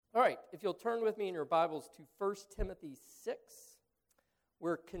All right, if you'll turn with me in your Bibles to 1 Timothy 6,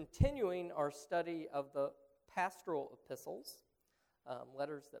 we're continuing our study of the pastoral epistles,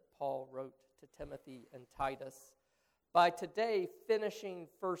 letters that Paul wrote to Timothy and Titus, by today finishing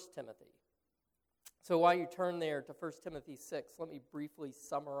 1 Timothy. So while you turn there to 1 Timothy 6, let me briefly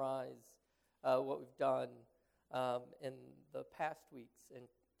summarize what we've done in the past weeks in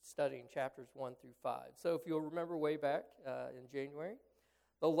studying chapters 1 through 5. So if you'll remember way back in January,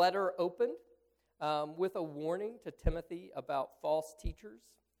 the letter opened with a warning to Timothy about false teachers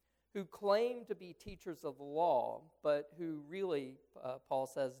who claim to be teachers of the law, but who really, Paul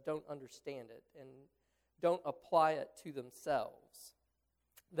says, don't understand it and don't apply it to themselves.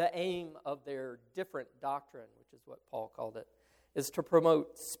 The aim of their different doctrine, which is what Paul called it, is to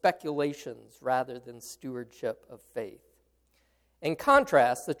promote speculations rather than stewardship of faith. In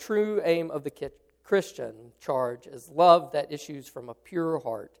contrast, the true aim of the Christian charge is love that issues from a pure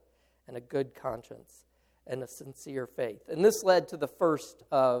heart and a good conscience and a sincere faith. And this led to the first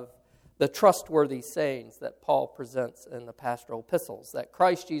of the trustworthy sayings that Paul presents in the pastoral epistles, that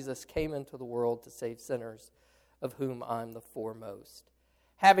Christ Jesus came into the world to save sinners, of whom I'm the foremost.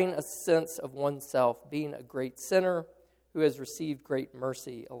 Having a sense of oneself being a great sinner who has received great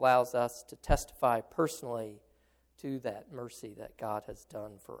mercy allows us to testify personally to that mercy that God has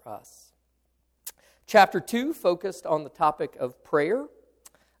done for us. Chapter 2 focused on the topic of prayer,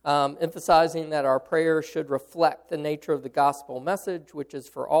 emphasizing that our prayer should reflect the nature of the gospel message, which is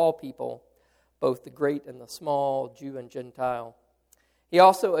for all people, both the great and the small, Jew and Gentile. He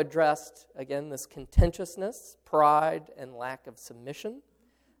also addressed, again, this contentiousness, pride, and lack of submission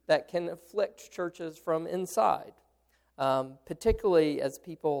that can afflict churches from inside, particularly as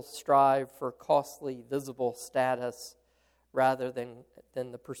people strive for costly, visible status rather than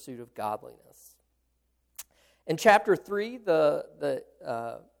the pursuit of godliness. In chapter 3,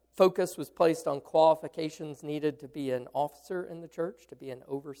 the focus was placed on qualifications needed to be an officer in the church, to be an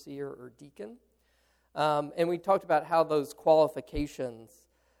overseer or deacon. And we talked about how those qualifications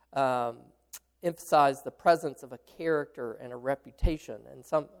emphasize the presence of a character and a reputation, and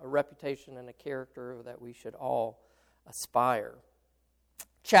a reputation and a character that we should all aspire.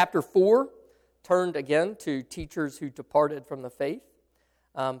 Chapter 4 turned again to teachers who departed from the faith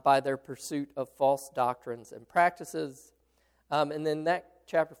by their pursuit of false doctrines and practices. And then that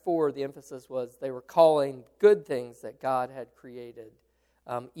chapter 4, the emphasis was they were calling good things that God had created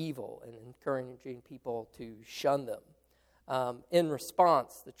evil and encouraging people to shun them. In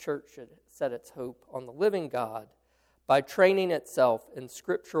response, the church should set its hope on the living God by training itself in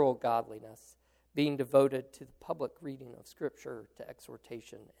scriptural godliness, being devoted to the public reading of Scripture, to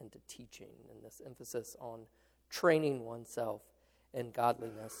exhortation, and to teaching. And this emphasis on training oneself in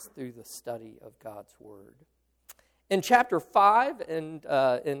godliness through the study of God's Word. In chapter 5 and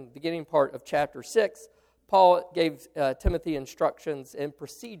in the beginning part of chapter 6, Paul gave Timothy instructions and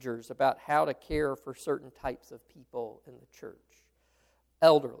procedures about how to care for certain types of people in the church: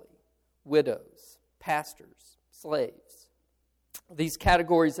 elderly, widows, pastors, slaves. These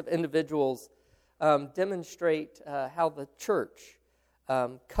categories of individuals demonstrate how the church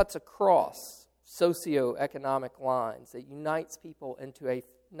cuts across socioeconomic lines that unites people into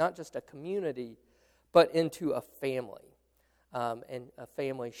not just a community, but into a family, and a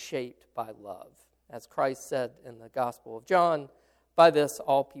family shaped by love. As Christ said in the Gospel of John, "By this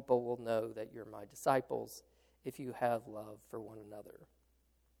all people will know that you're my disciples, if you have love for one another."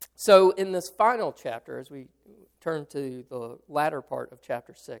 So in this final chapter, as we turn to the latter part of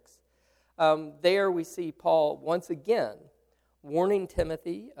chapter 6, there we see Paul once again warning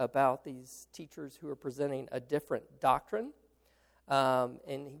Timothy about these teachers who are presenting a different doctrine,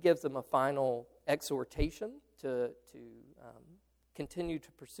 and he gives them a final exhortation to continue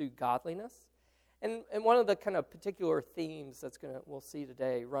to pursue godliness. And one of the kind of particular themes we'll see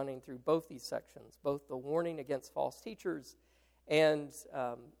today running through both these sections, both the warning against false teachers and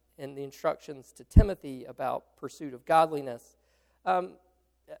the instructions to Timothy about pursuit of godliness,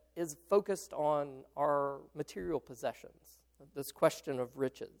 is focused on our material possessions, this question of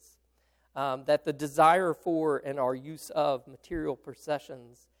riches, that the desire for and our use of material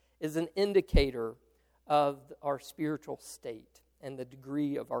possessions is an indicator of our spiritual state and the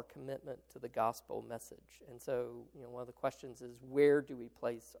degree of our commitment to the gospel message. And so, one of the questions is, where do we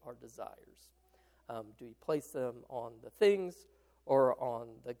place our desires? Do we place them on the things or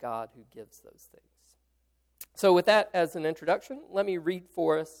on the God who gives those things? So with that as an introduction, let me read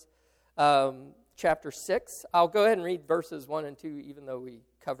for us chapter 6. I'll go ahead and read verses 1 and 2, even though we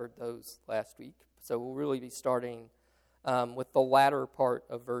covered those last week. So we'll really be starting with the latter part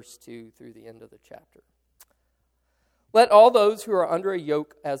of verse 2 through the end of the chapter. Let all those who are under a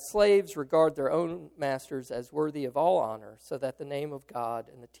yoke as slaves regard their own masters as worthy of all honor, so that the name of God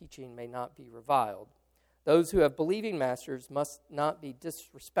and the teaching may not be reviled. Those who have believing masters must not be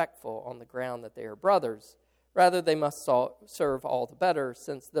disrespectful on the ground that they are brothers. Rather, they must serve all the better,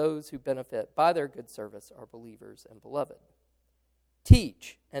 since those who benefit by their good service are believers and beloved.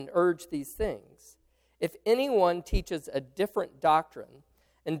 Teach and urge these things. If anyone teaches a different doctrine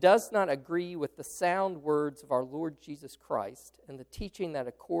and does not agree with the sound words of our Lord Jesus Christ and the teaching that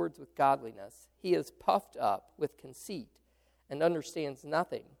accords with godliness, he is puffed up with conceit and understands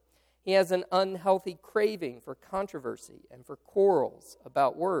nothing. He has an unhealthy craving for controversy and for quarrels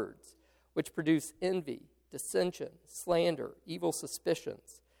about words, which produce envy, dissension, slander, evil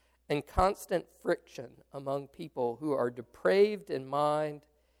suspicions, and constant friction among people who are depraved in mind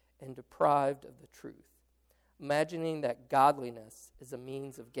and deprived of the truth, imagining that godliness is a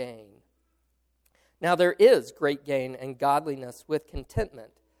means of gain. Now there is great gain in godliness with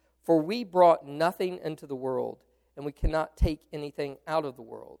contentment, for we brought nothing into the world, and we cannot take anything out of the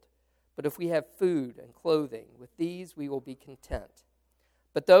world. But if we have food and clothing, with these we will be content.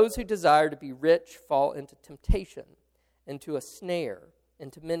 But those who desire to be rich fall into temptation, into a snare,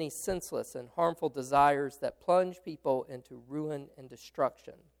 into many senseless and harmful desires that plunge people into ruin and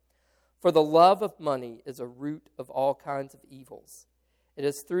destruction. For the love of money is a root of all kinds of evils. It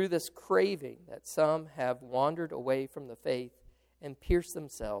is through this craving that some have wandered away from the faith and pierced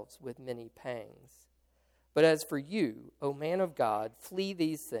themselves with many pangs. But as for you, O man of God, flee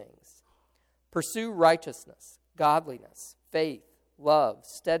these things. Pursue righteousness, godliness, faith, love,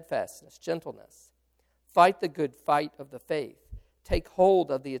 steadfastness, gentleness. Fight the good fight of the faith. Take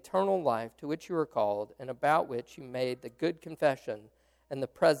hold of the eternal life to which you are called and about which you made the good confession in the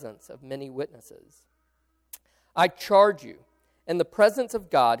presence of many witnesses. I charge you, in the presence of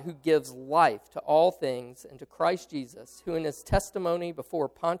God, who gives life to all things, and to Christ Jesus, who in his testimony before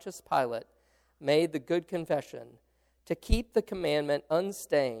Pontius Pilate made the good confession, to keep the commandment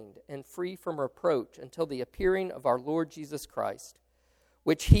unstained and free from reproach until the appearing of our Lord Jesus Christ,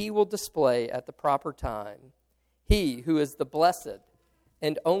 which he will display at the proper time. He who is the blessed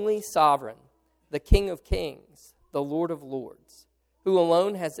and only sovereign, the King of kings, the Lord of lords, who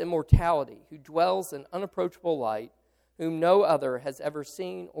alone has immortality, who dwells in unapproachable light, whom no other has ever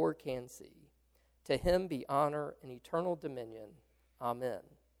seen or can see. To him be honor and eternal dominion. Amen.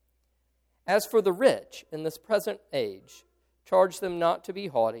 As for the rich in this present age, charge them not to be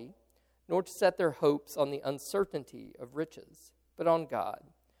haughty, nor to set their hopes on the uncertainty of riches, but on God,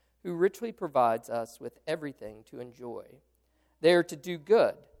 who richly provides us with everything to enjoy. They are to do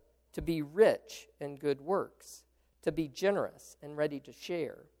good, to be rich in good works, to be generous and ready to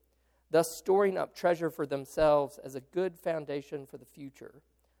share, thus storing up treasure for themselves as a good foundation for the future,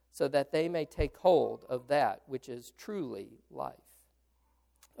 so that they may take hold of that which is truly life.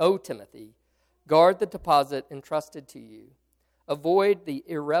 O Timothy, guard the deposit entrusted to you. Avoid the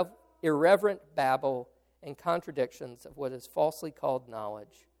irreverent babble and contradictions of what is falsely called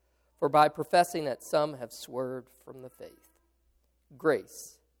knowledge, for by professing it some have swerved from the faith.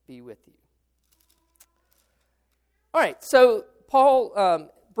 Grace be with you. All right, so Paul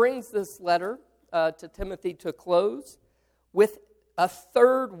brings this letter to Timothy to a close with a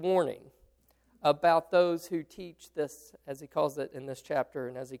third warning about those who teach this, as he calls it in this chapter,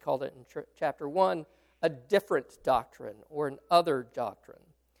 and as he called it in chapter 1, a different doctrine or an other doctrine.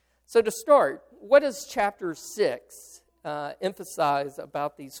 So to start, what does chapter 6 emphasize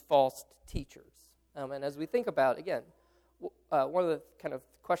about these false teachers? And as we think about, again, one of the kind of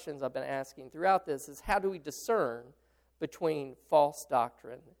questions I've been asking throughout this is, how do we discern between false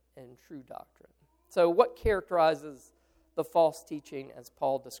doctrine and true doctrine? So what characterizes the false teaching as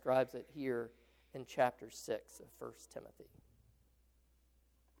Paul describes it here in chapter 6 of 1 Timothy?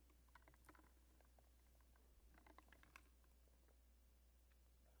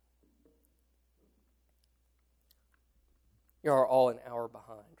 You are all an hour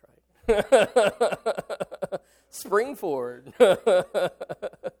behind, right? Spring forward.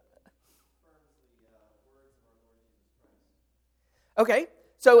 Okay,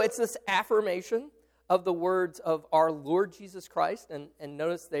 so it's this affirmation of the words of our Lord Jesus Christ, and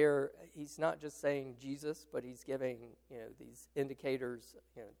notice there, he's not just saying Jesus, but he's giving these indicators,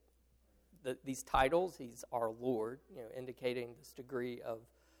 these titles. He's our Lord, indicating this degree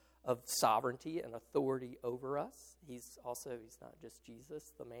of sovereignty and authority over us. He's not just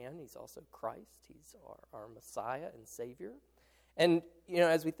Jesus, the man. He's also Christ. He's our Messiah and Savior. And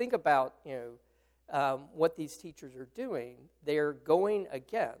as we think about what these teachers are doing, they're going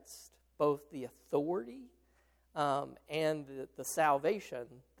against both the authority and the salvation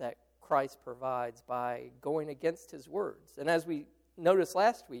that Christ provides by going against his words. And as we noticed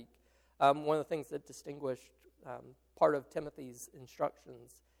last week, one of the things that distinguished part of Timothy's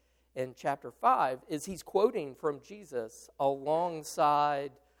instructions in chapter 5 is he's quoting from Jesus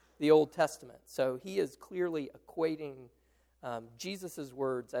alongside the Old Testament. So he is clearly equating Jesus'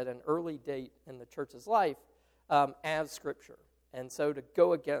 words at an early date in the church's life as Scripture. And so to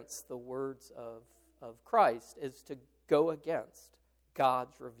go against the words of Christ is to go against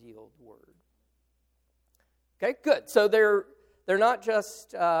God's revealed word. Okay, good. So they're not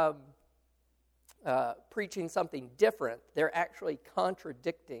just preaching something different. They're actually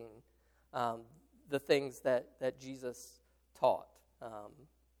contradicting the things that Jesus taught.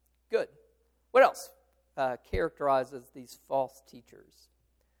 Good. What else characterizes these false teachers?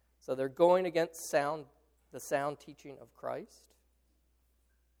 So they're going against the sound teaching of Christ.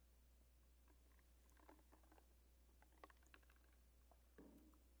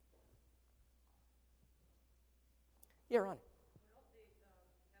 Yeah, Ron.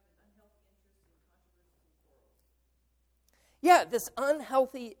 Yeah, this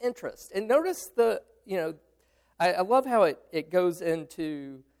unhealthy interest. And notice I love how it goes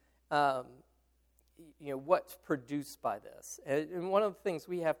into, what's produced by this. And one of the things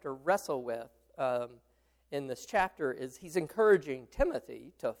we have to wrestle with in this chapter is he's encouraging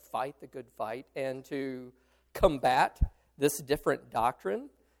Timothy to fight the good fight and to combat this different doctrine.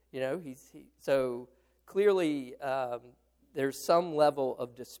 So clearly there's some level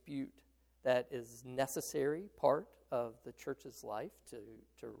of dispute that is necessary part of the church's life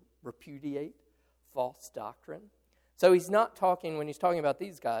to repudiate false doctrine. So he's not talking, when he's talking about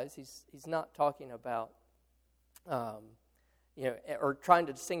these guys, he's not talking about, or trying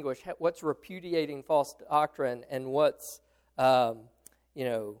to distinguish what's repudiating false doctrine and what's,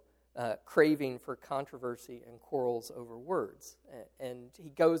 craving for controversy and quarrels over words. And he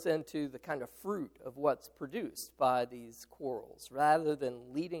goes into the kind of fruit of what's produced by these quarrels. Rather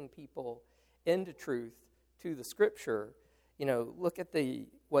than leading people into truth, to the Scripture, look at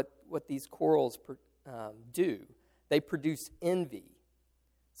what these quarrels do. They produce envy,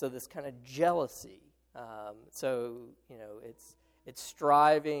 so this kind of jealousy. It's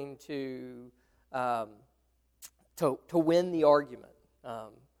striving to win the argument.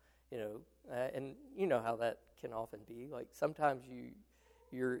 And you know how that can often be. Like sometimes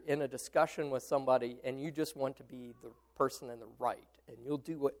you're in a discussion with somebody and you just want to be the person in the right, and you'll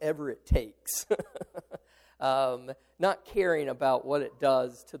do whatever it takes. Not caring about what it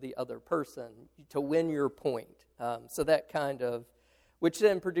does to the other person to win your point. So that kind of, which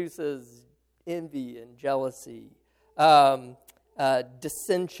then produces envy and jealousy,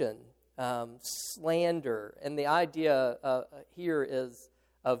 dissension, slander. And the idea here is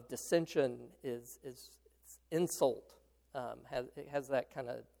of dissension is insult. It has that kind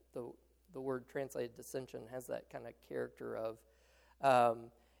of, the word translated dissension has that kind of character of,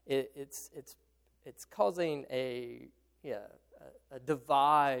 it's causing a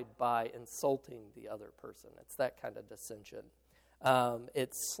divide by insulting the other person. It's that kind of dissension.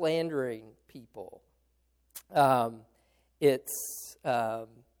 It's slandering people. It's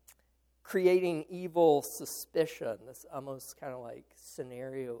creating evil suspicion, this almost kind of like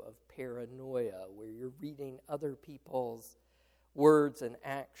scenario of paranoia where you're reading other people's words and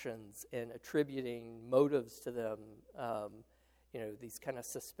actions and attributing motives to them, these kind of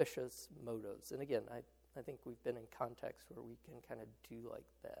suspicious motives. And again, I think we've been in contexts where we can kind of do like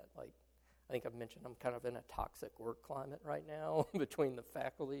that. Like, I think I've mentioned I'm kind of in a toxic work climate right now between the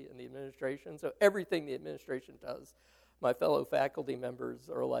faculty and the administration. So everything the administration does, my fellow faculty members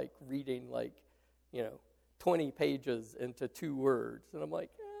are like reading 20 pages into 2 words. And I'm like,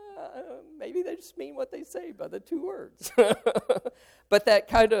 maybe they just mean what they say by the 2 words. But that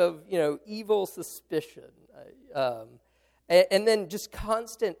kind of, evil suspicion. And then just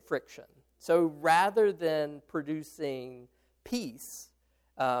constant friction. So rather than producing peace,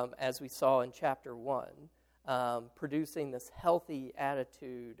 as we saw in chapter 1, producing this healthy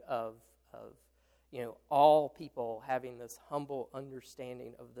attitude of all people having this humble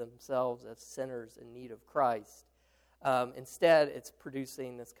understanding of themselves as sinners in need of Christ. Instead, it's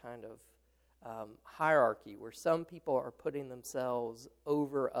producing this kind of hierarchy where some people are putting themselves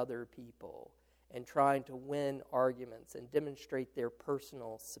over other people and trying to win arguments and demonstrate their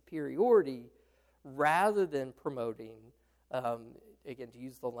personal superiority rather than promoting, again, to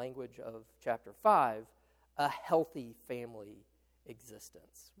use the language of chapter 5, a healthy family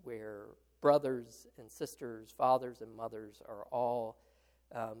existence where brothers and sisters, fathers and mothers are all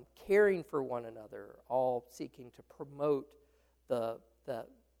caring for one another, all seeking to promote the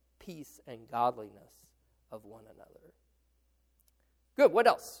peace and godliness of one another. Good, what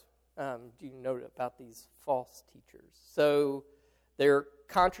else? do you note about these false teachers? So they're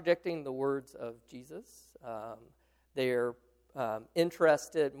contradicting the words of Jesus. They're more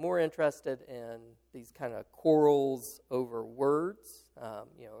interested in these kind of quarrels over words, a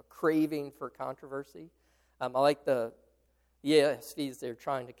craving for controversy. I like the ESVs. They're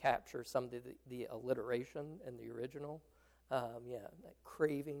trying to capture some of the alliteration in the original. That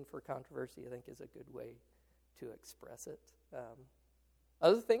craving for controversy, I think, is a good way to express it.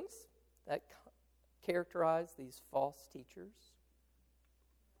 Other things that characterize these false teachers.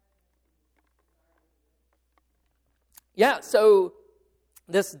 Yeah, so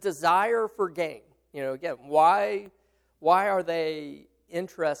this desire for gain. Again, why are they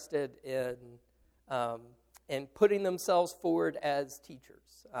interested in putting themselves forward as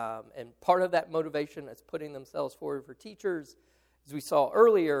teachers? And part of that motivation is putting themselves forward for teachers, as we saw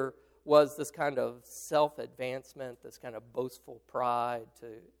earlier, was this kind of self-advancement, this kind of boastful pride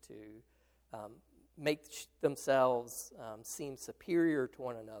to make themselves seem superior to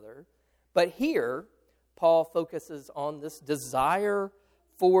one another. But here, Paul focuses on this desire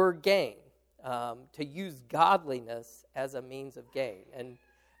for gain, to use godliness as a means of gain. And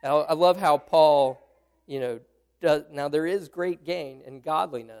I love how Paul, now there is great gain in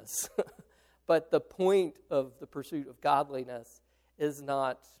godliness, but the point of the pursuit of godliness is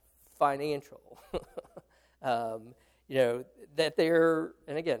not financial. That they're,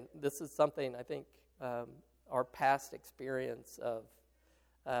 and again, this is something I think our past experience of,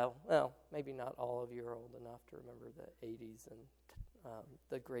 maybe not all of you are old enough to remember the 80s and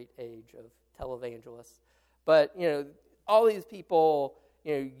the great age of televangelists. But, all these people,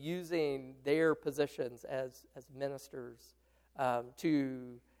 using their positions as ministers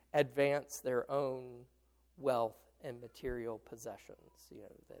to advance their own wealth and material possessions,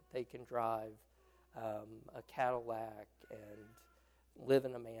 that they can drive a Cadillac and live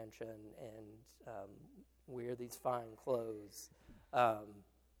in a mansion and wear these fine clothes.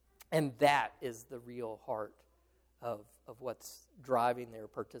 And that is the real heart of what's driving their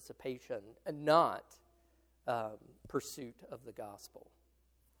participation, and not pursuit of the gospel.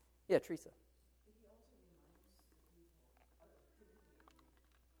 Yeah, Teresa.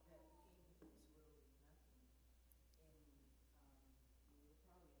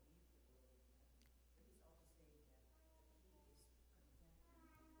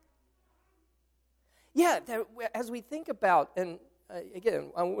 Yeah, as we think about, and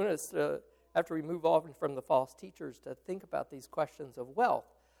again, I want us to, after we move on from the false teachers, to think about these questions of wealth.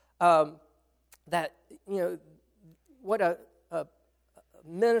 That, what a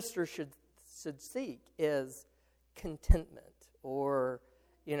minister should seek is contentment, or,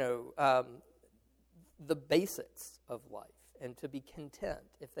 the basics of life, and to be content.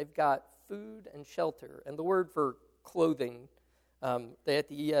 If they've got food and shelter, and the word for clothing, at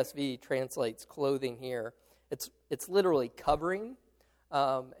the ESV translates clothing here. It's literally covering,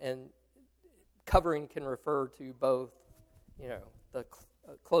 and covering can refer to both, the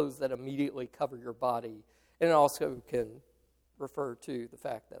clothes that immediately cover your body, and it also can refer to the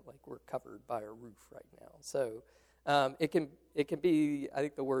fact that we're covered by a roof right now. So it can be. I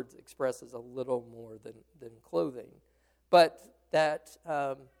think the word expresses a little more than clothing, but that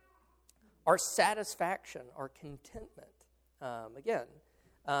our satisfaction, our contentment.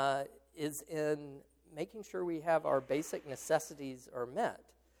 Is in making sure we have our basic necessities are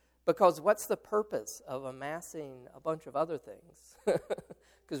met. Because what's the purpose of amassing a bunch of other things?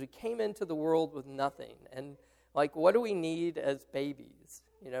 Because we came into the world with nothing. And, what do we need as babies?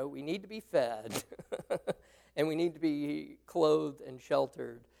 We need to be fed. And we need to be clothed and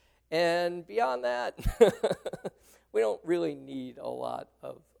sheltered. And beyond that, we don't really need a lot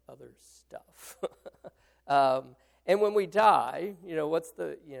of other stuff. And when we die, what's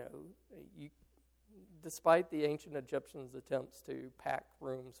the, despite the ancient Egyptians' attempts to pack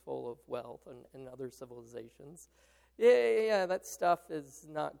rooms full of wealth and other civilizations, that stuff is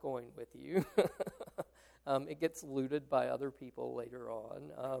not going with you. It gets looted by other people later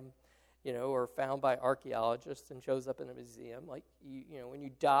on, or found by archaeologists and shows up in a museum. When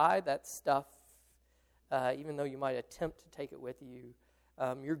you die, that stuff, even though you might attempt to take it with you,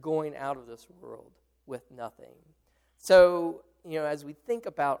 you're going out of this world with nothing. So, as we think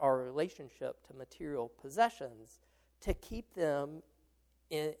about our relationship to material possessions, to keep them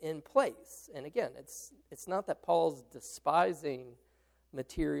in place. And again, it's not that Paul's despising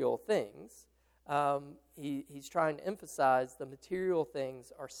material things. He's trying to emphasize the material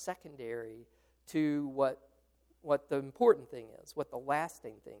things are secondary to what the important thing is, what the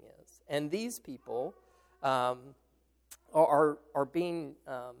lasting thing is. And these people are being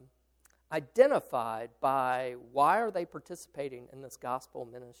identified by why are they participating in this gospel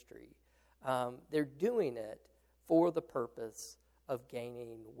ministry. They're doing it for the purpose of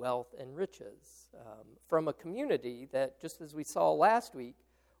gaining wealth and riches from a community that, just as we saw last week,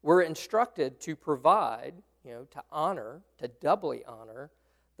 we're instructed to provide, to honor, to doubly honor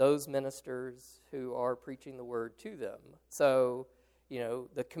those ministers who are preaching the word to them. So,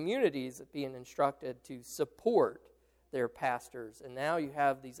 the community is being instructed to support their pastors. And now you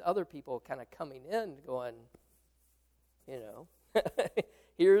have these other people kind of coming in going,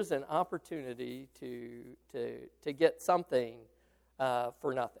 here's an opportunity to get something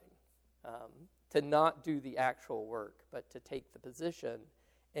for nothing, to not do the actual work, but to take the position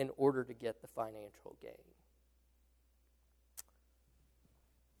in order to get the financial gain.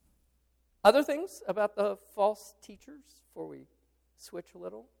 Other things about the false teachers before we switch a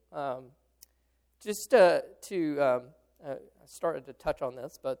little? I started to touch on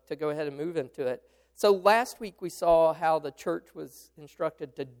this, but to go ahead and move into it. So last week we saw how the church was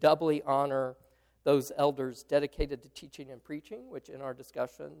instructed to doubly honor those elders dedicated to teaching and preaching, which in our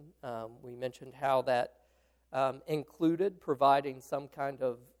discussion we mentioned how that included providing some kind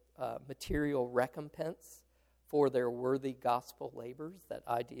of material recompense for their worthy gospel labors, that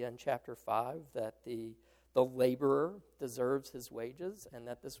idea in chapter 5 that the laborer deserves his wages, and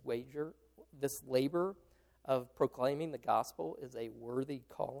that this labor of proclaiming the gospel is a worthy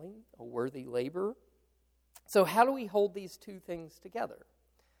calling, a worthy labor. So how do we hold these two things together?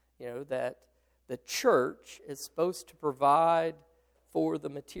 That the church is supposed to provide for the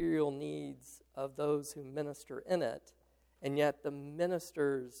material needs of those who minister in it, and yet the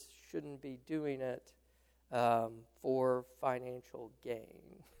ministers shouldn't be doing it for financial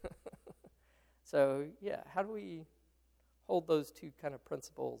gain. So, how do we hold those two kind of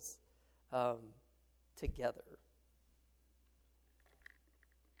principles together?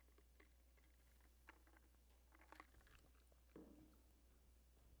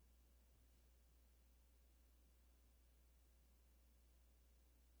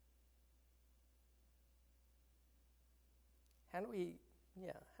 How do we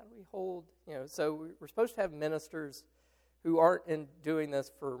hold, so we're supposed to have ministers who aren't doing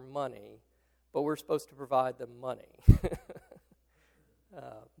this for money, but we're supposed to provide them money.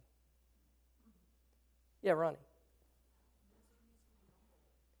 Ronnie.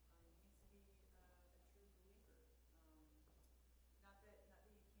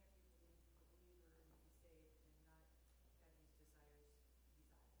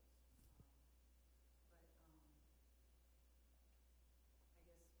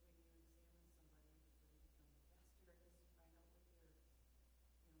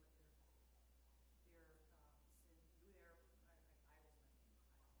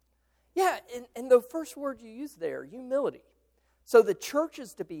 Yeah, and the first word you use there, humility. So the church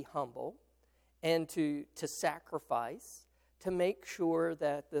is to be humble and to sacrifice, to make sure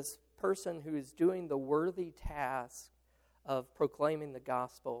that this person who is doing the worthy task of proclaiming the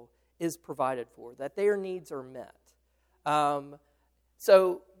gospel is provided for, that their needs are met.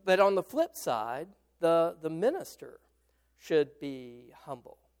 But on the flip side, the minister should be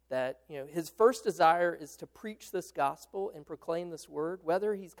humble. That his first desire is to preach this gospel and proclaim this word,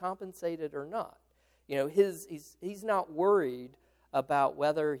 whether he's compensated or not. He's not worried about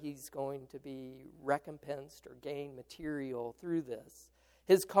whether he's going to be recompensed or gain material through this.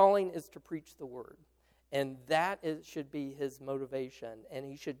 His calling is to preach the word, and should be his motivation.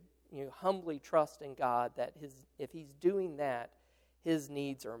 And he should humbly trust in God that if he's doing that, his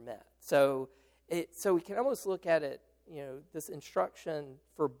needs are met. So we can almost look at it. This instruction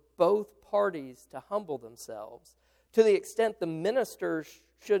for both parties to humble themselves, to the extent the minister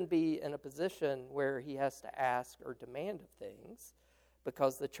shouldn't be in a position where he has to ask or demand of things,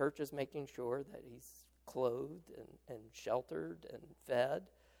 because the church is making sure that he's clothed and sheltered and fed,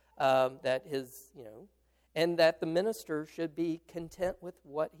 and that the minister should be content with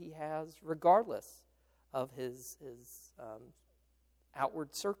what he has regardless of his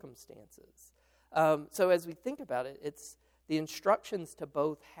outward circumstances. So as we think about it, it's the instructions to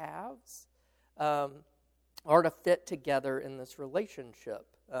both halves are to fit together in this relationship.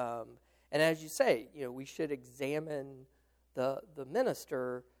 And as you say, we should examine the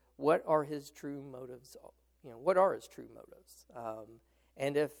minister. What are his true motives? What are his true motives?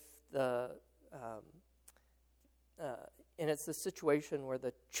 And if and it's the situation where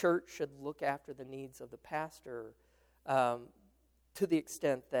the church should look after the needs of the pastor to the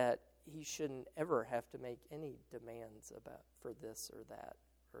extent that he shouldn't ever have to make any demands for this or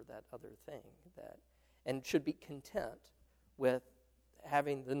that other thing, and should be content with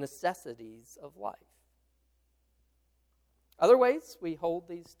having the necessities of life. Other ways we hold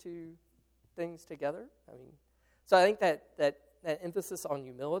these two things together. So I think that emphasis on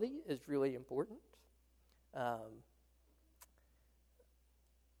humility is really important.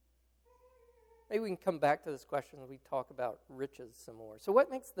 Maybe we can come back to this question when we talk about riches some more. So what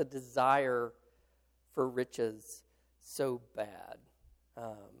makes the desire for riches so bad?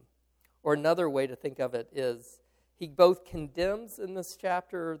 Or another way to think of it is he both condemns in this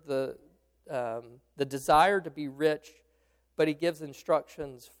chapter the desire to be rich, but he gives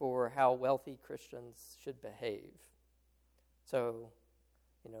instructions for how wealthy Christians should behave. So,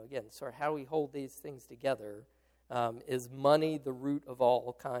 again, sort of how we hold these things together. Is money the root of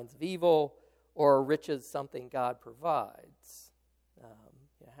all kinds of evil, or are riches something God provides?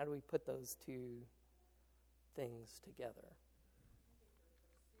 How do we put those two things together?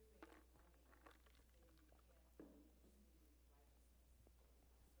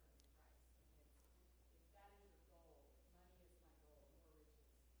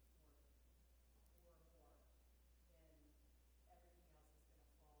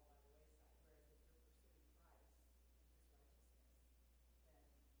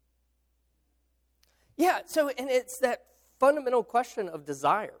 Yeah, and it's that fundamental question of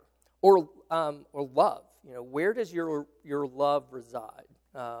desire or love. Where does your love reside?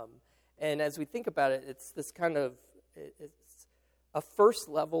 And as we think about it, it's this kind of it's a first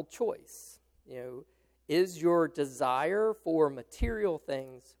level choice. Is your desire for material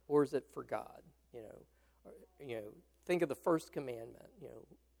things or is it for God? Think of the first commandment.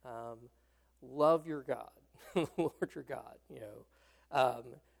 Love your God, Lord your God.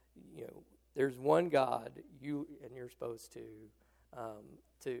 There's one God, and you're supposed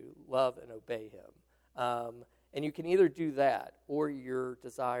to love and obey Him. And you can either do that, or your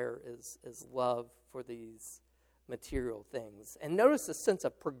desire is love for these material things. And notice the sense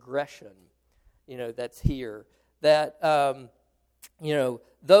of progression, that's here. That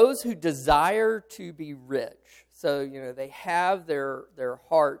those who desire to be rich, so they have their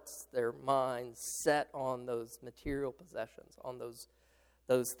hearts, their minds set on those material possessions, on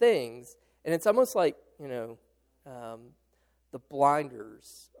those things. And it's almost like, the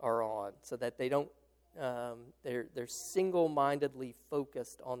blinders are on so that they don't, they're single-mindedly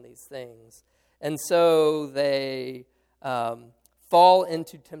focused on these things. And so they fall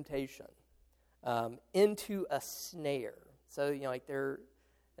into temptation, into a snare. So, again,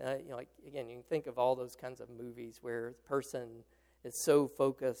 you can think of all those kinds of movies where the person is so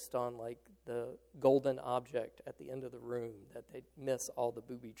focused on, the golden object at the end of the room that they miss all the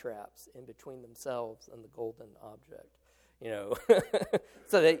booby traps in between themselves and the golden object.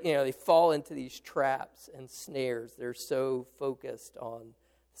 So they fall into these traps and snares. They're so focused on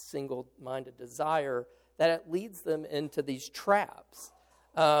single-minded desire that it leads them into these traps.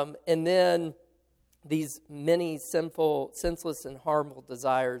 And then these many sinful, senseless, and harmful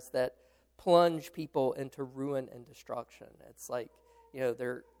desires that plunge people into ruin and destruction. It's like,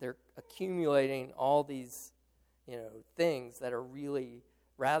 they're accumulating all these, things that are really,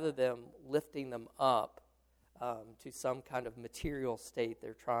 rather than lifting them up to some kind of material state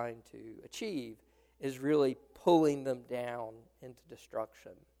they're trying to achieve, is really pulling them down into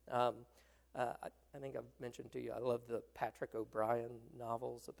destruction. I think I've mentioned to you, I love the Patrick O'Brian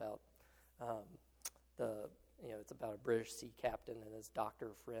novels about it's about a British sea captain and his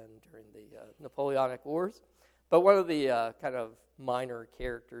doctor friend during the Napoleonic Wars. But one of the kind of minor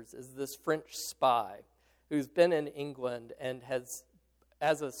characters is this French spy who's been in England and has,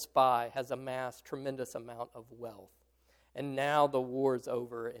 as a spy, has amassed tremendous amount of wealth. And now the war's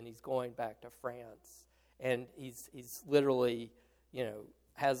over and he's going back to France. And he's literally,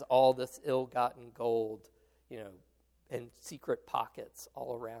 has all this ill-gotten gold, in secret pockets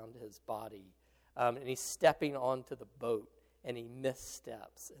all around his body. And he's stepping onto the boat and he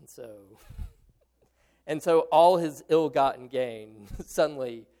missteps. And so all his ill-gotten gain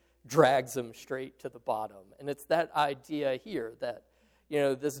suddenly drags him straight to the bottom. And it's that idea here that,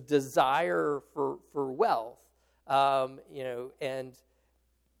 this desire for wealth,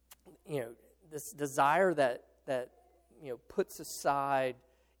 this desire that puts aside,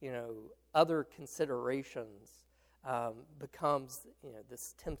 other considerations, becomes,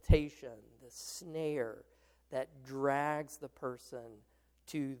 this temptation, this snare that drags the person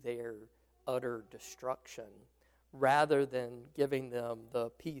to their utter destruction, rather than giving them the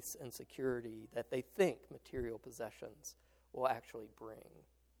peace and security that they think material possessions will actually bring.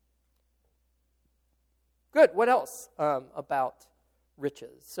 Good. What else about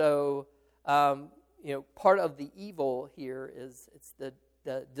riches? So, part of the evil here is it's the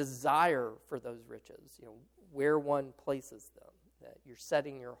desire for those riches, where one places them, that you're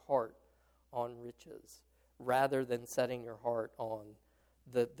setting your heart on riches rather than setting your heart on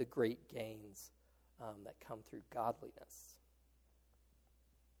the great gains that come through godliness.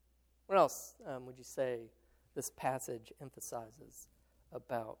 What else would you say this passage emphasizes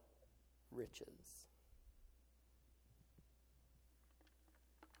about riches?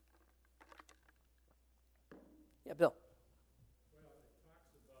 Yeah, Bill. Well, it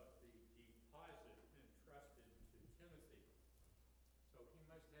talks about the deposit entrusted to Timothy. So he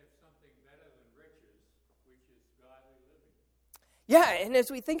must have something better than riches, which is godly living. Yeah, and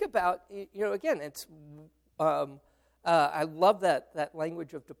as we think about, again, it's I love that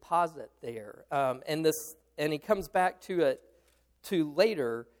language of deposit there, and he comes back to it to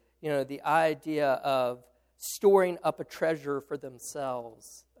later. The idea of storing up a treasure for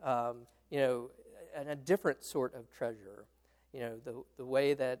themselves. And a different sort of treasure. The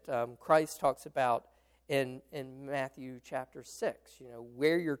way that Christ talks about in Matthew chapter 6.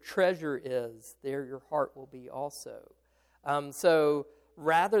 Where your treasure is, there your heart will be also. So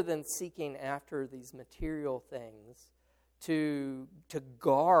rather than seeking after these material things, to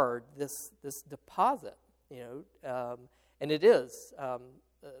guard this deposit, and it is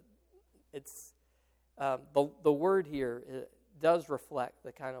it's the word here does reflect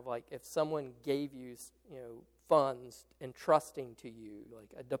the kind of like if someone gave you funds entrusting to you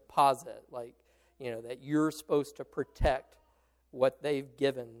like a deposit, like that you're supposed to protect what they've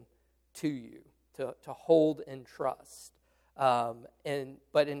given to you to hold in trust.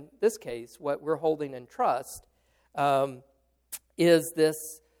 But in this case, what we're holding in trust is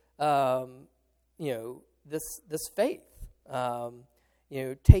this this faith,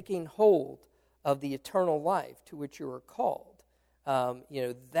 taking hold of the eternal life to which you are called.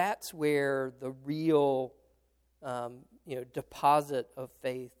 That's where the real deposit of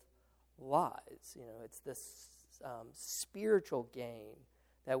faith lies. It's this spiritual gain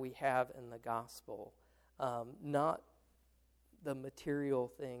that we have in the gospel, not the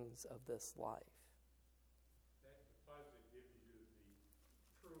material things of this life. That deposit gives you the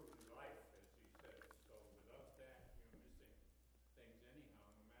true life, as he says. So without that, you're missing things anyhow,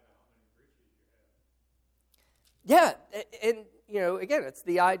 no matter how many riches you have. Yeah, and again, it's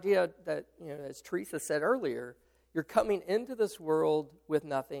the idea that, as Teresa said earlier, you're coming into this world with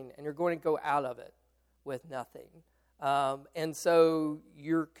nothing, and you're going to go out of it with nothing. And so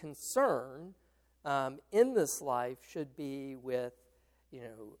your concern in this life should be with,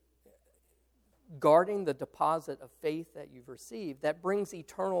 guarding the deposit of faith that you've received that brings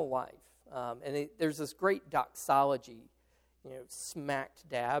eternal life. There's this great doxology, smack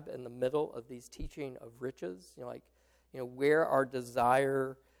dab in the middle of these teaching of riches, where our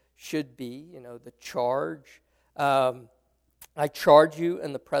desire should be, the charge. I charge you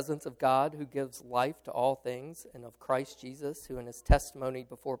in the presence of God who gives life to all things, and of Christ Jesus, who in his testimony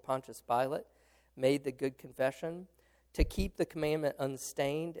before Pontius Pilate made the good confession, to keep the commandment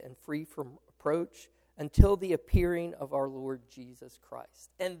unstained and free from reproach until the appearing of our Lord Jesus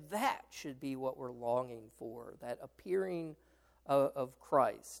Christ. And that should be what we're longing for, that appearing of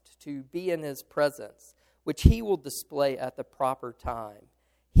Christ, to be in his presence, which he will display at the proper time.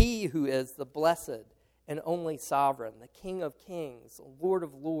 He who is the blessed and only sovereign, the King of kings, Lord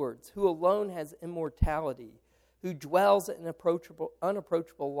of lords, who alone has immortality, who dwells in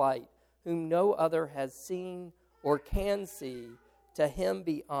unapproachable light, whom no other has seen or can see, to him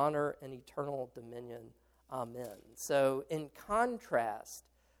be honor and eternal dominion. Amen. So in contrast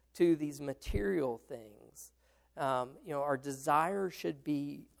to these material things, our desire should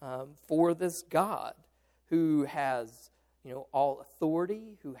be for this God who has all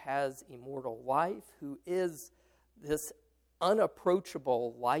authority, who has immortal life, who is this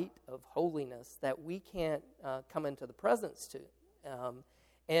unapproachable light of holiness that we can't come into the presence to.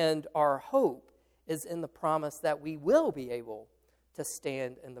 And our hope is in the promise that we will be able to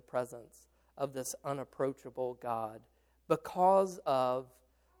stand in the presence of this unapproachable God because of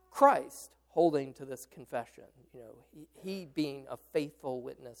Christ holding to this confession. He being a faithful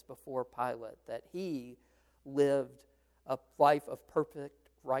witness before Pilate, that he lived a life of perfect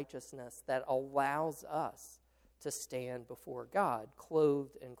righteousness that allows us to stand before God,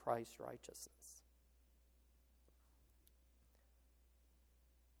 clothed in Christ's righteousness.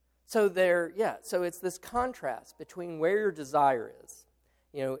 So so it's this contrast between where your desire is.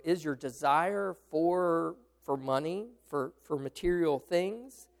 Is your desire for money, for material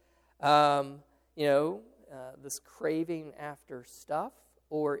things, this craving after stuff,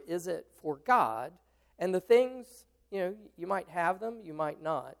 or is it for God? And the things, you might have them, you might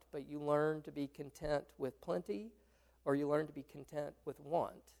not, but you learn to be content with plenty, or you learn to be content with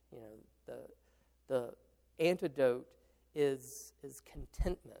want. The antidote is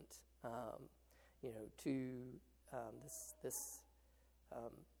contentment. To this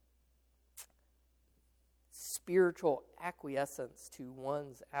spiritual acquiescence to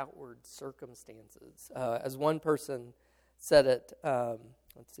one's outward circumstances. As one person said it,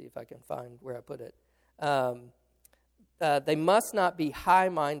 let's see if I can find where I put it. They must not be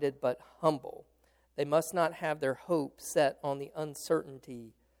high-minded but humble. They must not have their hope set on the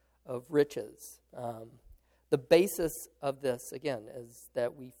uncertainty of riches. The basis of this, again, is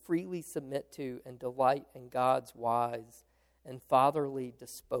that we freely submit to and delight in God's wise and fatherly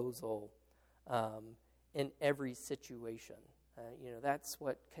disposal in every situation. That's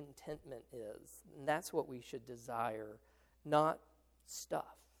what contentment is. And that's what we should desire, not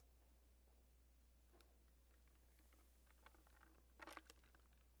stuff.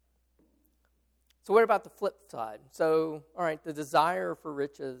 So what about the flip side? So, all right, the desire for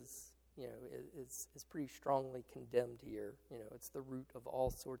riches, is pretty strongly condemned here. It's the root of all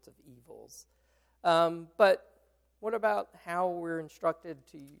sorts of evils. But what about how we're instructed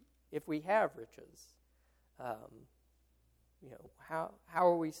to, if we have riches? How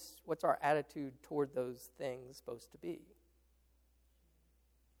are we? What's our attitude toward those things supposed to be?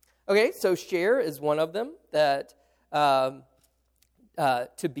 Okay, so share is one of them. That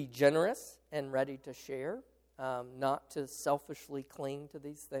to be generous and ready to share, not to selfishly cling to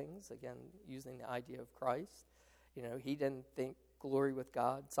these things. Again, using the idea of Christ. He didn't think glory with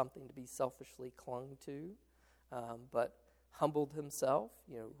God something to be selfishly clung to, but humbled himself.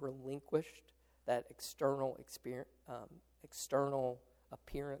 Relinquished that external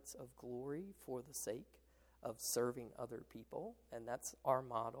appearance of glory for the sake of serving other people, and that's our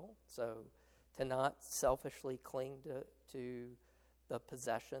model. So to not selfishly cling to the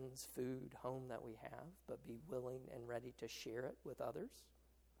possessions, food, home that we have, but be willing and ready to share it with others.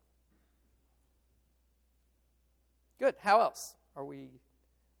 Good. How else are we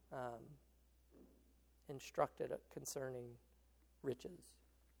instructed concerning riches?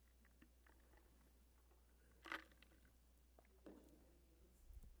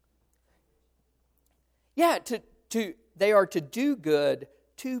 Yeah, they are to do good,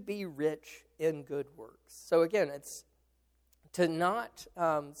 to be rich in good works. So again, it's to not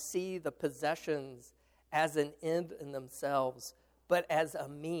see the possessions as an end in themselves, but as a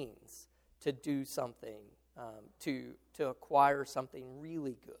means to do something, to acquire something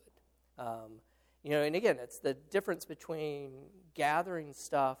really good. And again, it's the difference between gathering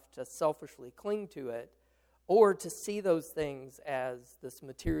stuff to selfishly cling to it, or to see those things as this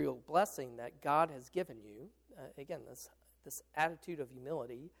material blessing that God has given you. Again, this attitude of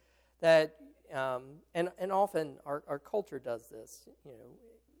humility that, and often our culture does this.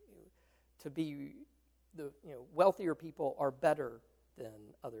 To be wealthier people are better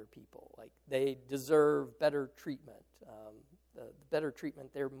than other people. Like they deserve better treatment, the better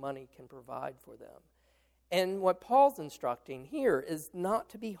treatment their money can provide for them. And what Paul's instructing here is not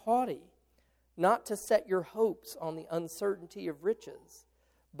to be haughty, not to set your hopes on the uncertainty of riches,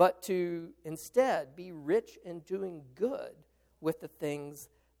 but to instead be rich in doing good with the things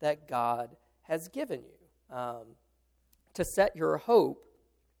that God has given you. To set your hope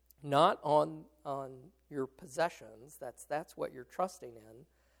not on your possessions, that's what you're trusting in,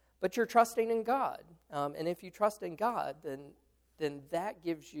 but you're trusting in God. And if you trust in God, then that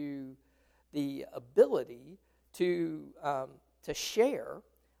gives you the ability to share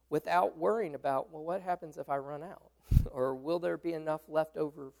without worrying about, well, what happens if I run out? Or will there be enough left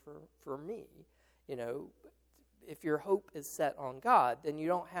over for me? If your hope is set on God, then you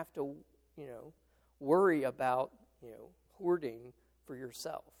don't have to, worry about, hoarding for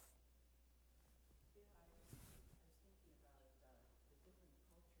yourself.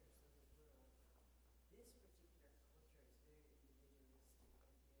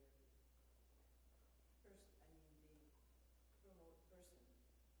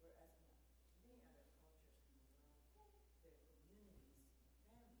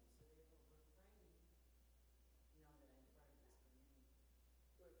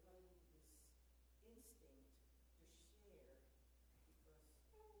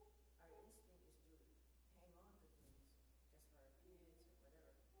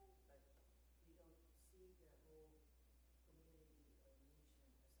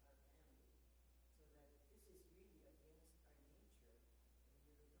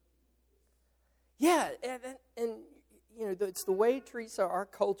 Yeah, and it's the way, Teresa, our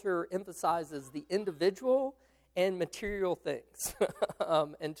culture emphasizes the individual and material things.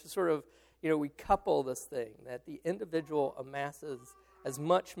 And to sort of, we couple this thing that the individual amasses as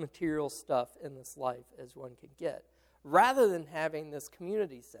much material stuff in this life as one can get, rather than having this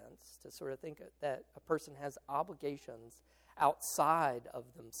community sense to sort of think that a person has obligations outside of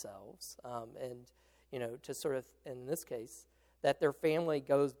themselves, and, to sort of, in this case, that their family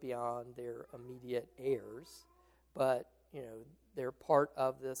goes beyond their immediate heirs, but they're part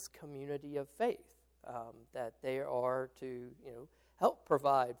of this community of faith, that they are to help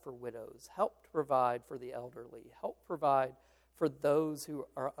provide for widows, help provide for the elderly, help provide for those who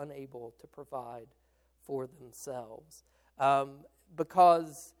are unable to provide for themselves,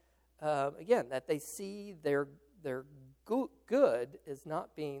 because again, that they see their good is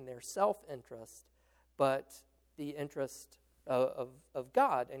not being their self-interest, but the interest of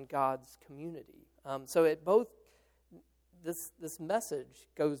God and God's community. So this message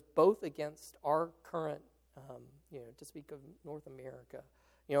goes both against our current, to speak of North America,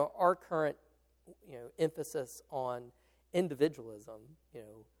 our current, emphasis on individualism,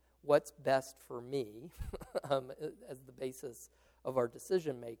 what's best for me as the basis of our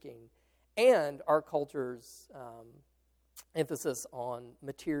decision making, and our culture's emphasis on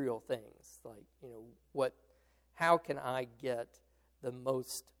material things, like how can I get the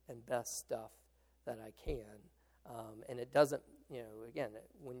most and best stuff that I can, and it doesn't, again,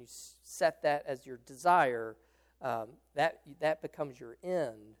 when you set that as your desire, that becomes your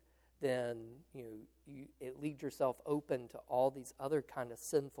end, then it leaves yourself open to all these other kind of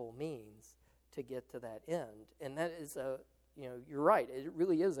sinful means to get to that end, and that is you're right. It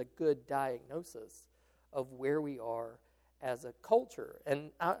really is a good diagnosis of where we are as a culture.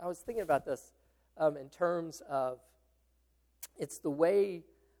 And I was thinking about this in terms of it's the way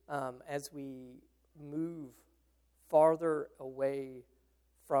as we move farther away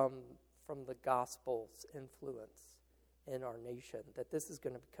from the gospel's influence in our nation that this is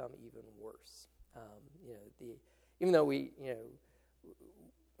going to become even worse. Even though we've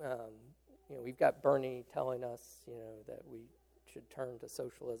got Bernie telling us, that we should turn to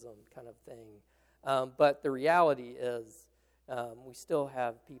socialism kind of thing. But the reality is we still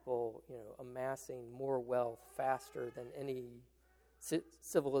have people, amassing more wealth faster than any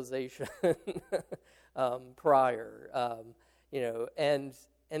civilization prior,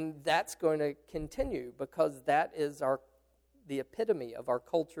 and that's going to continue because that is the epitome of our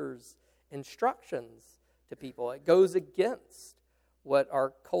culture's instructions to people. It goes against what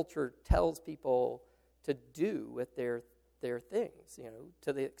our culture tells people to do with their things,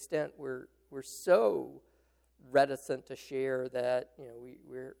 to the extent we're so reticent to share that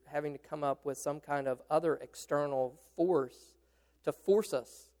we're having to come up with some kind of other external force to force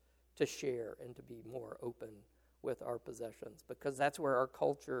us to share and to be more open with our possessions, because that's where our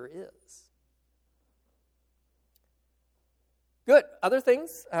culture is. Good. Other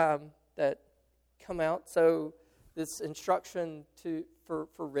things that come out. So this instruction for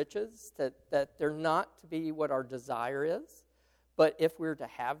riches, that they're not to be what our desire is, but if we're to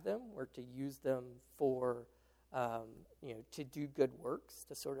have them, we're to use them for, to do good works,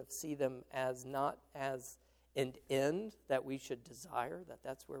 to sort of see them as not as an end that we should desire,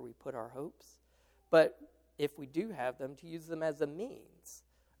 that's where we put our hopes, but if we do have them, to use them as a means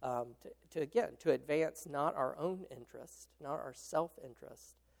to advance not our own interest, not our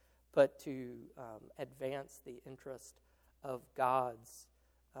self-interest, but to advance the interest of God's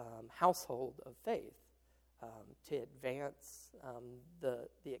household of faith, to advance the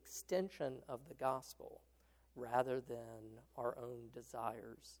extension of the gospel rather than our own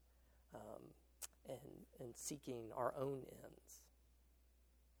desires and seeking our own ends.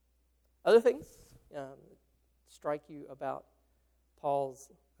 Other things strike you about Paul's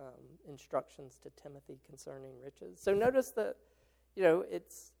instructions to Timothy concerning riches? So notice that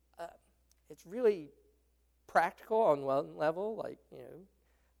it's really practical on one level, like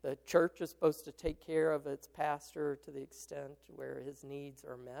the church is supposed to take care of its pastor to the extent where his needs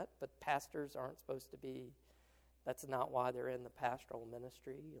are met, but pastors aren't supposed to be. That's not why they're in the pastoral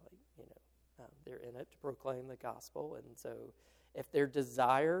ministry. They're in it to proclaim the gospel, and so if their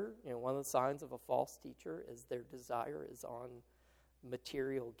desire, one of the signs of a false teacher is their desire is on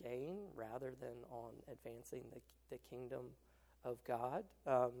material gain rather than on advancing the kingdom of God.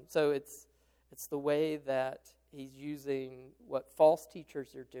 So it's the way that he's using what false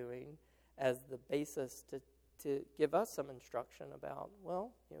teachers are doing as the basis to give us some instruction about,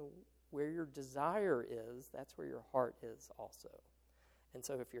 where your desire is, that's where your heart is also. And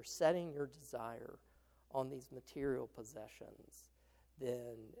so if you're setting your desire on these material possessions,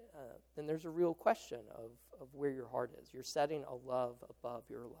 then there's a real question of where your heart is. You're setting a love above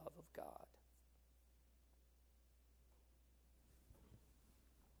your love of God.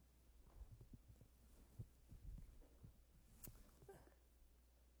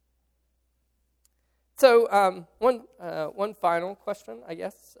 So one final question, I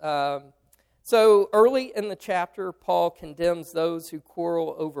guess. So early in the chapter, Paul condemns those who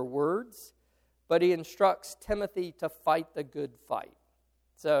quarrel over words, but he instructs Timothy to fight the good fight.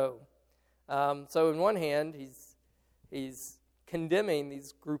 So in one hand, he's condemning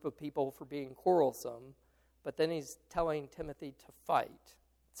these group of people for being quarrelsome, but then he's telling Timothy to fight.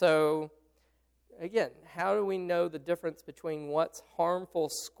 So, again, how do we know the difference between what's harmful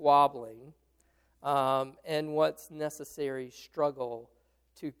squabbling and what's necessary struggle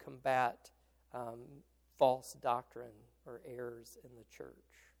to combat false doctrine or errors in the church?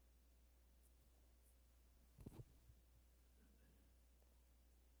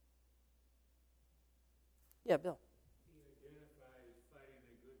 Yeah, Bill. He identifies fighting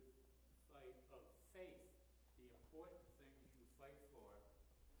a good fight of faith. The important things you fight for,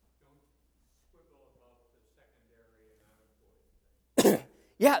 don't squibble about the secondary and unimportant things.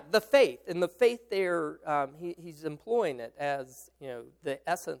 Yeah, the faith. And the faith there, he's employing it as, the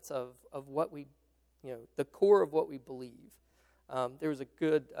essence of what we, the core of what we believe. There was a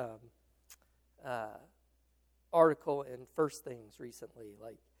good article in First Things recently,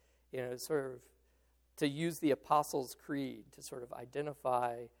 sort of to use the Apostles' Creed to sort of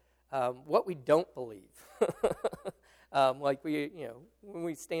identify what we don't believe. When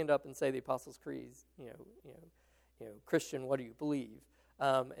we stand up and say the Apostles' Creed, Christian, what do you believe?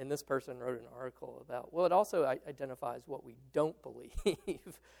 And this person wrote an article about, it also identifies what we don't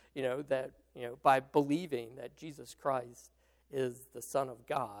believe, by believing that Jesus Christ is the Son of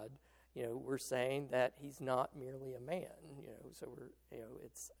God, we're saying that he's not merely a man, so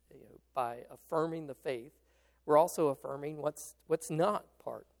it's by affirming the faith, we're also affirming what's not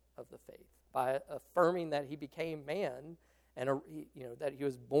part of the faith. By affirming that he became man and that he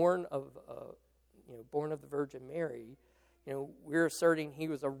was born of the Virgin Mary, we're asserting he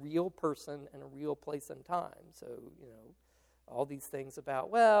was a real person in a real place and time. So, all these things about,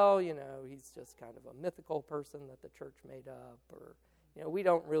 he's just kind of a mythical person that the church made up, or, we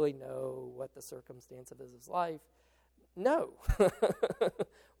don't really know what the circumstance of his life. No.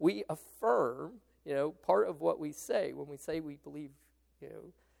 We affirm, part of what we say when we say we believe,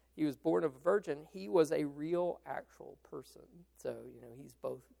 he was born of a virgin, he was a real, actual person. So, he's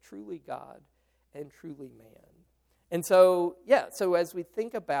both truly God and truly man. And so, so as we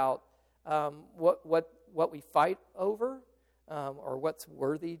think about what we fight over, or what's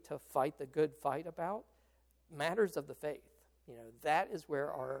worthy to fight the good fight about, matters of the faith. That is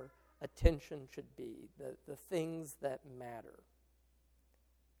where our attention should be, the things that matter.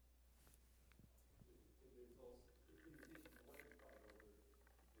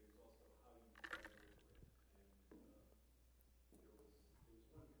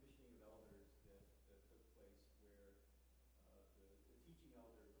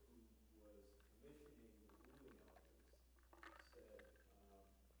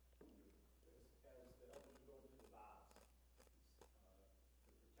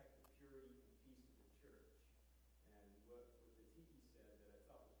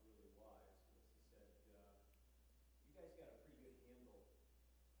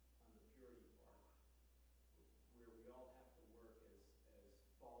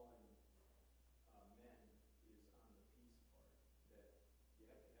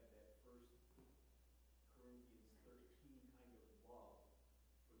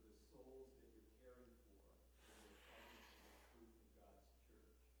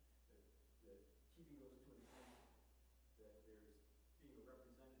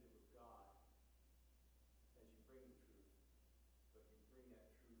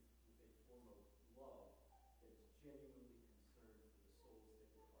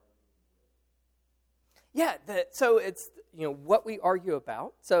 Yeah, so it's, what we argue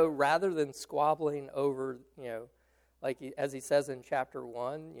about. So rather than squabbling over, as he says in chapter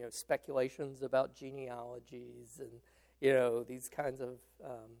 1, speculations about genealogies and, these kinds of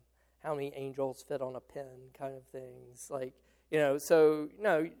how many angels fit on a pin kind of things. That's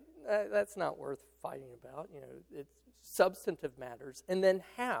not worth fighting about. It's substantive matters. And then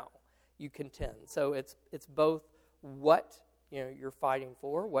how you contend. So it's both what you're fighting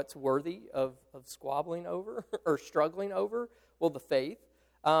for, what's worthy of squabbling over or struggling over, the faith,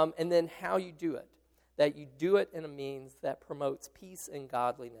 and then how you do it, that you do it in a means that promotes peace and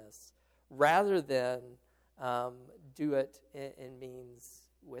godliness, rather than do it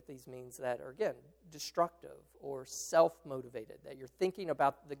with these means that are, again, destructive or self-motivated, that you're thinking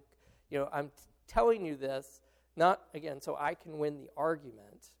about I'm telling you this, not, again, so I can win the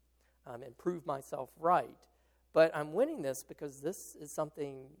argument and prove myself right, but I'm winning this because this is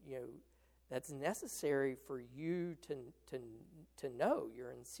something, that's necessary for you to know.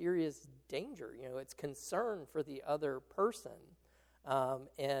 You're in serious danger. It's concern for the other person.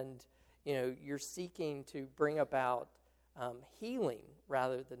 And, you're seeking to bring about healing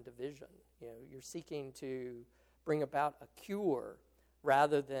rather than division. You're seeking to bring about a cure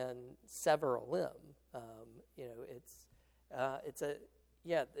rather than sever a limb.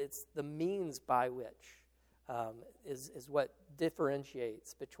 It's the means by which is what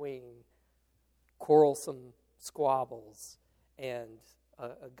differentiates between quarrelsome squabbles and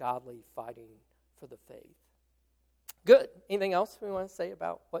a godly fighting for the faith. Good. Anything else we want to say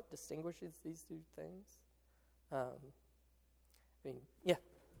about what distinguishes these two things? Yeah.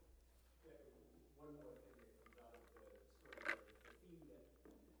 One more thing that comes out of the theme that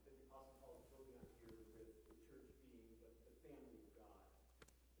the Apostle Paul is building on here with the church being the family of God.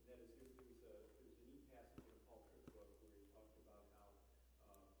 And that is, there's a neat passage in Paul Tripp's book where he talks about how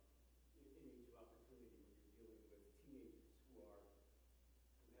in Age of Opportunity, when you're dealing with teenagers who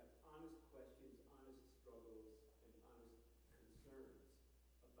have honest questions, honest struggles, and honest concerns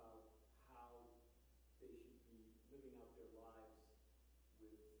about how they should be living out their lives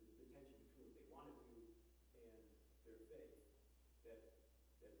with the tension between what they want to do and their faith,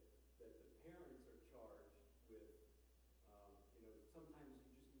 that the parents are charged with, sometimes you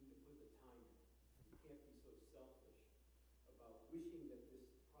just need to put the time in. You can't be so selfish about wishing that this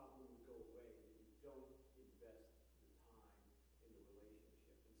problem would go away that you don't invest the time in the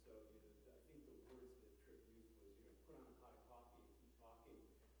relationship. And so, I think the words that Tripp used was, put on a pot of coffee and keep talking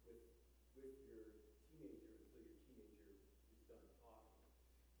with your teenager until your teenager is done talking.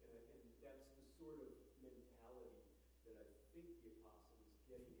 And that's the sort of mentality that I think the apostle is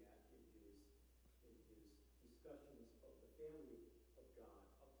getting at in his discussions of the family of God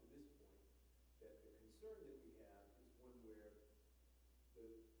up to this point. That the concern that we have is one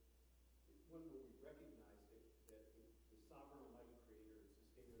where we recognize that the sovereign Almighty Creator and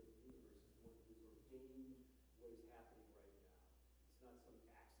Sustainer of the universe is the one who's ordained what is happening right now. It's not some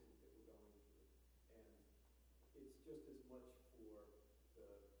accident that we're going through, and it's just as much for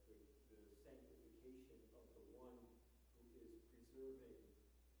the sanctification of the one who is preserving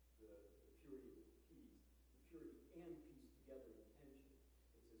the purity and peace together in tension.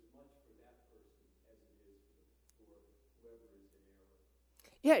 It's as much for that person as it is for whoever is in error.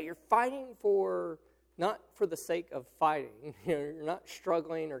 Yeah, you're fighting not for the sake of fighting. You're not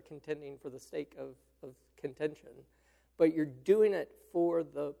struggling or contending for the sake of contention, but you're doing it for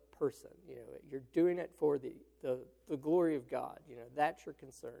the person. You're doing it for the glory of God. That's your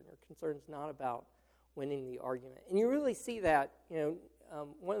concern. Your concern's not about winning the argument. And you really see that,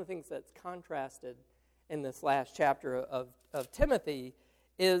 one of the things that's contrasted in this last chapter of Timothy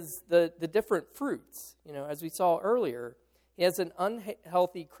is the different fruits. As we saw earlier, he has an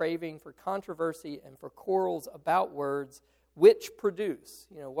unhealthy craving for controversy and for quarrels about words which produce.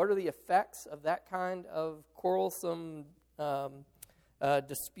 What are the effects of that kind of quarrelsome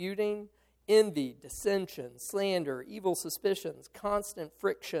disputing? Envy, dissension, slander, evil suspicions, constant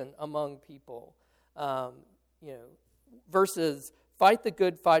friction among people. Versus fight the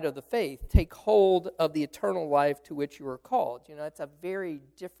good fight of the faith, take hold of the eternal life to which you are called. It's a very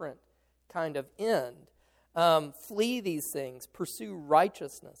different kind of end. Flee these things, pursue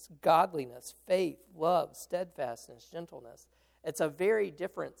righteousness, godliness, faith, love, steadfastness, gentleness. It's a very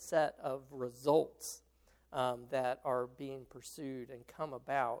different set of results that are being pursued and come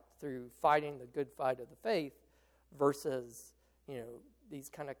about through fighting the good fight of the faith versus, these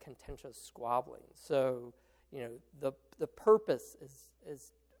kind of contentious squabbling. So, the purpose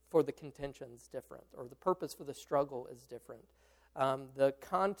is for the contentions different, or the purpose for the struggle is different. The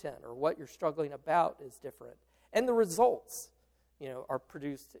content or what you're struggling about is different. And the results, are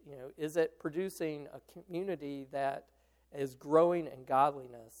produced, is it producing a community that is growing in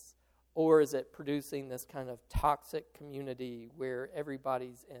godliness, or is it producing this kind of toxic community where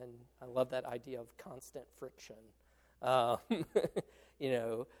everybody's in, I love that idea of constant friction.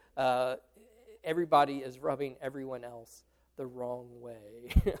 Everybody is rubbing everyone else the wrong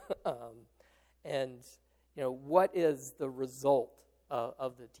way. And what is the result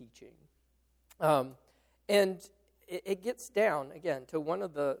of the teaching? And it gets down, again, to one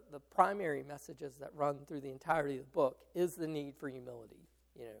of the primary messages that run through the entirety of the book is the need for humility,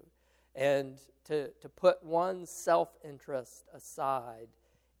 and to put one's self-interest aside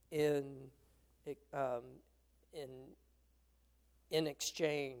in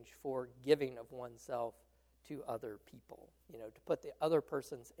exchange for giving of oneself to other people, to put the other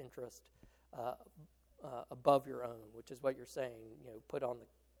person's interest above your own, which is what you're saying, put on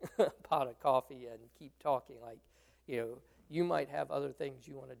the pot of coffee and keep talking. Like, you might have other things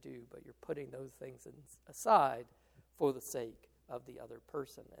you want to do, but you're putting those things aside for the sake of the other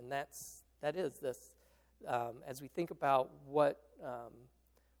person. And that is this, as we think about what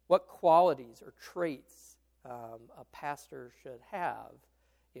qualities or traits a pastor should have,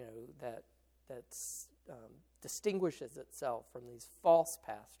 that distinguishes itself from these false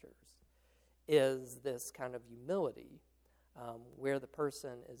pastors, is this kind of humility, where the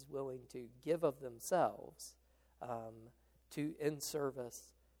person is willing to give of themselves in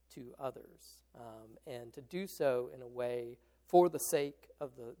service to others, and to do so in a way for the sake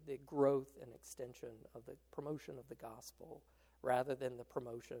of the growth and extension of the promotion of the gospel, rather than the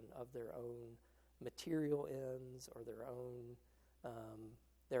promotion of their own material ends or their own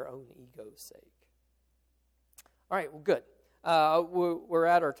ego's sake. All right, well, good. We're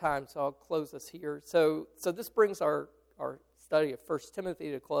at our time, so I'll close this here. So this brings our study of 1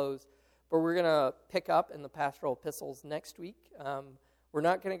 Timothy to close, but we're going to pick up in the pastoral epistles next week. We're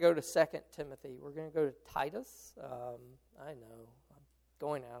not going to go to 2 Timothy. We're going to go to Titus. I know, I'm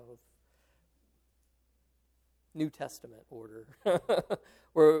going out of New Testament order.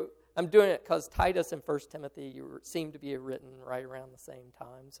 I'm doing it because Titus and 1 Timothy seem to be written right around the same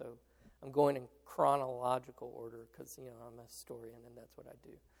time, so I'm going in chronological order because, I'm a historian and that's what I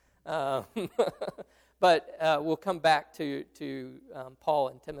do. But we'll come back to Paul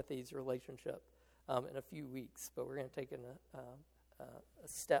and Timothy's relationship in a few weeks, but we're going to take a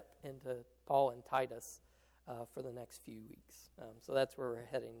step into Paul and Titus for the next few weeks. So that's where we're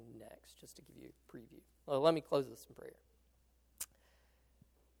heading next, just to give you a preview. Well, let me close this in prayer.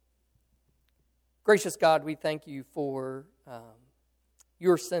 Gracious God, we thank you for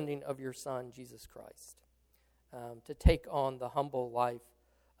your sending of your Son, Jesus Christ, to take on the humble life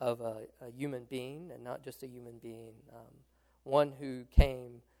of a human being, and not just a human being, one who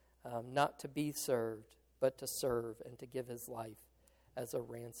came not to be served, but to serve and to give his life as a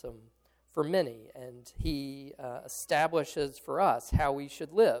ransom for many. And he establishes for us how we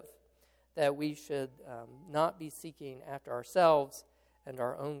should live, that we should not be seeking after ourselves and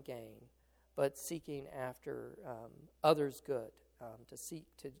our own gain, but seeking after others' good, to seek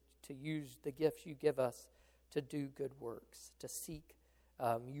to use the gifts you give us to do good works, to seek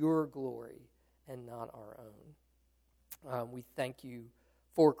your glory and not our own. We thank you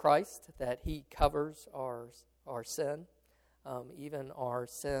for Christ, that he covers our sin, even our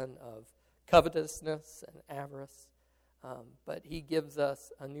sin of covetousness and avarice, but he gives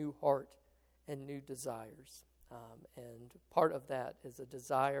us a new heart and new desires. And part of that is a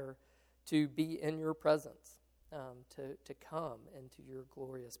desire to be in your presence, to come into your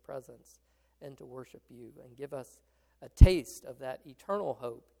glorious presence and to worship you, and give us a taste of that eternal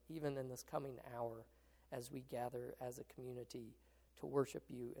hope even in this coming hour as we gather as a community to worship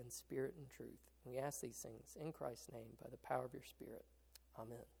you in spirit and truth. We ask these things in Christ's name by the power of your Spirit.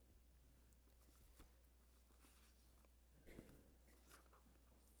 Amen.